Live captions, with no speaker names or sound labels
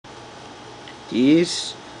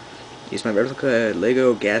He's my replica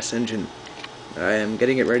Lego gas engine. I am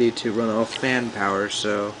getting it ready to run off fan power,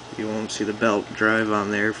 so you won't see the belt drive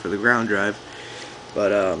on there for the ground drive.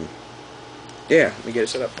 But yeah, let me get it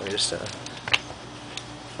set up. Let me just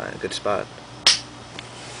find a good spot.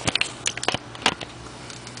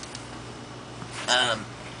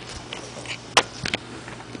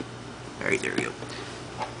 Alright, there we go.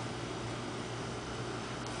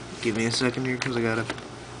 Give me a second here, because I gotta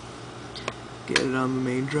get it on the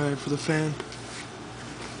main drive for the fan.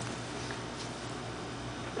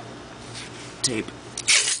 Tape.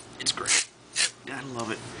 It's great. Gotta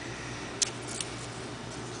love it.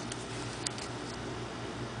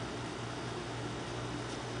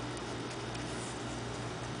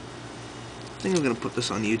 I think I'm gonna put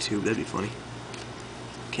this on YouTube, that'd be funny.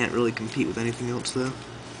 Can't really compete with anything else though.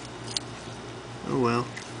 Oh well.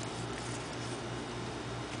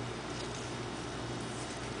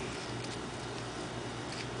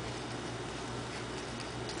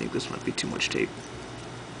 I think this might be too much tape.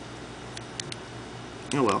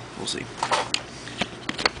 Oh well, we'll see.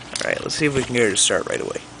 Alright, let's see if we can get her to start right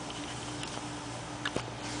away.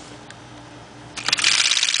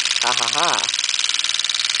 Ha ha ha!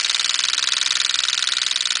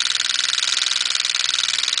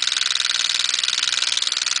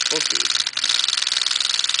 We'll see.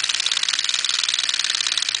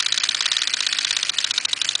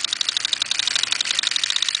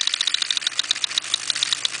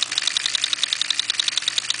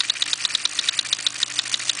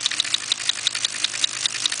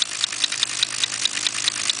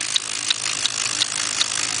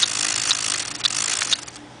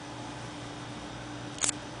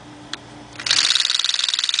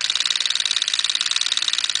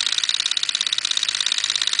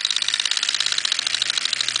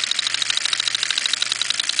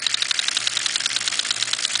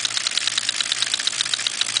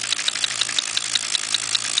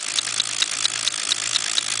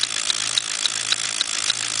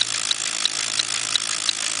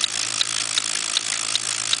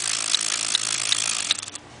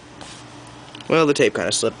 Well, the tape kind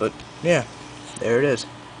of slipped, but yeah, there it is.